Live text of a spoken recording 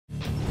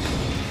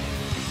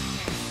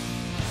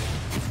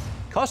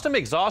Custom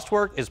exhaust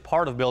work is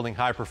part of building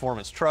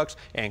high-performance trucks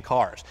and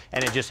cars,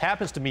 and it just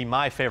happens to be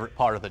my favorite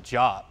part of the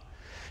job.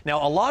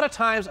 Now, a lot of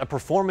times a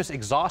performance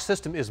exhaust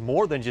system is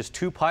more than just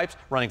two pipes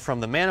running from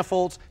the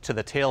manifolds to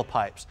the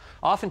tailpipes.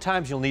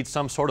 Oftentimes you'll need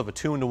some sort of a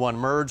 2-into-1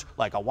 merge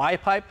like a Y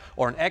pipe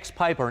or an X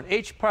pipe or an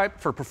H pipe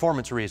for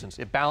performance reasons.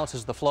 It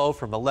balances the flow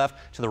from the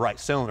left to the right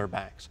cylinder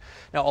banks.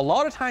 Now, a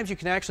lot of times you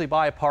can actually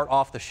buy a part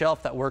off the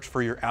shelf that works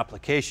for your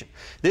application.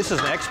 This is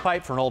an X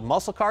pipe for an old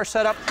muscle car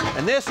setup,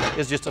 and this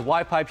is just a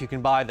Y pipe you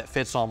can buy that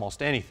fits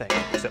almost anything,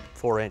 except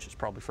 4 inches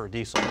probably for a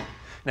diesel.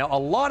 Now, a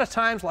lot of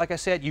times, like I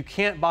said, you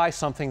can't buy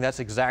something that's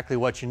exactly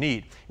what you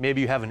need.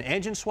 Maybe you have an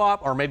engine swap,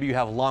 or maybe you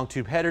have long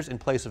tube headers in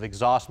place of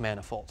exhaust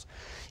manifolds.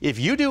 If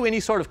you do any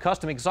sort of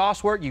custom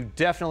exhaust work, you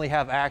definitely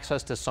have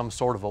access to some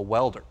sort of a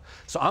welder.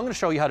 So I'm going to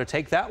show you how to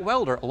take that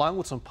welder along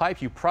with some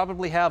pipe you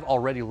probably have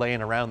already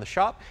laying around the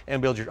shop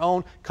and build your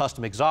own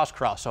custom exhaust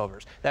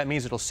crossovers. That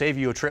means it'll save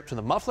you a trip to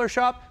the muffler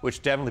shop,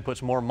 which definitely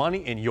puts more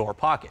money in your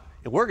pocket.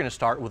 And we're going to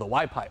start with a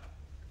Y pipe.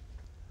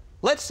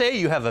 Let's say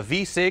you have a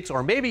V6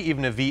 or maybe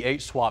even a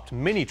V8 swapped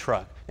mini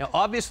truck. Now,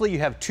 obviously you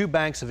have two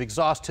banks of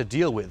exhaust to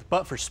deal with,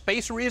 but for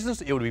space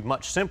reasons, it would be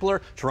much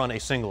simpler to run a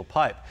single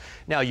pipe.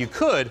 Now, you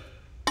could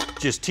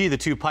just tee the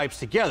two pipes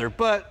together,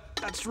 but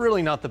that's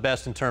really not the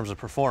best in terms of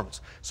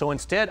performance. So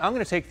instead, I'm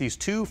going to take these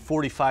two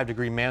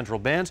 45-degree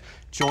mandrel bends,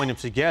 join them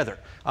together.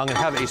 I'm going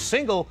to have a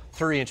single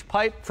 3-inch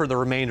pipe for the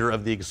remainder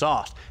of the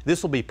exhaust.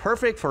 This will be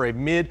perfect for a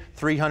mid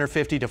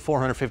 350 to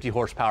 450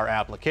 horsepower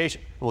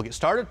application. We'll get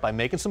started by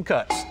making some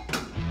cuts.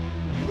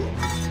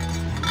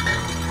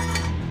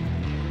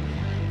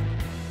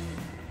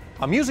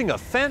 I'm using a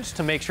fence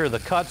to make sure the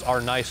cuts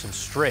are nice and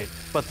straight,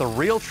 but the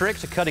real trick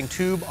to cutting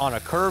tube on a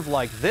curve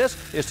like this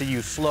is to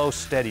use slow,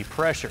 steady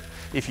pressure.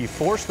 If you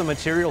force the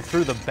material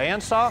through the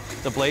bandsaw,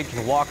 the blade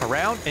can walk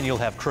around and you'll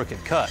have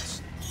crooked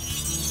cuts.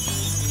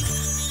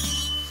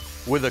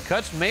 With the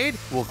cuts made,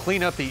 we'll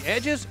clean up the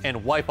edges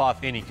and wipe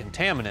off any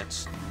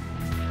contaminants.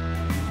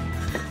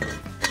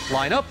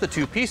 Line up the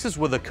two pieces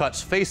with the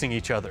cuts facing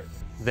each other.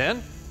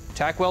 Then,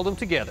 tack weld them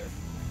together.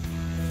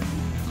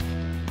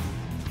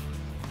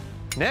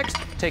 Next,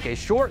 take a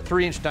short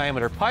 3-inch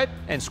diameter pipe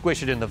and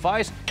squish it in the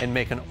vise and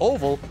make an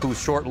oval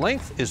whose short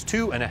length is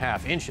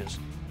 2.5 inches.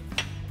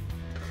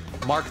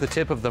 Mark the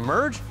tip of the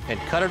merge and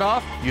cut it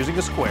off using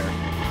a square.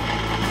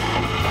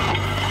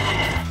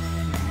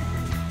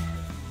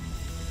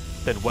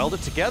 Then weld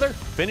it together,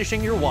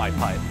 finishing your Y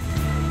pipe.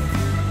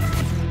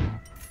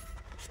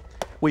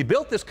 We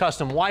built this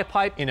custom Y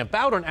pipe in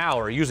about an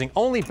hour using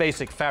only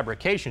basic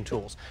fabrication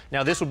tools.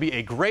 Now, this would be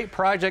a great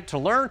project to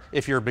learn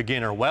if you're a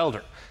beginner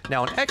welder.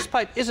 Now, an X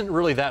pipe isn't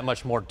really that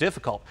much more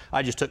difficult.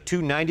 I just took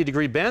two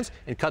 90-degree bends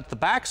and cut the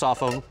backs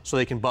off of them so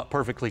they can butt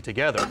perfectly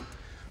together.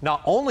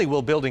 Not only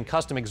will building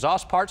custom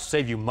exhaust parts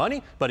save you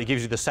money, but it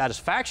gives you the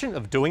satisfaction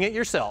of doing it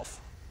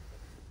yourself.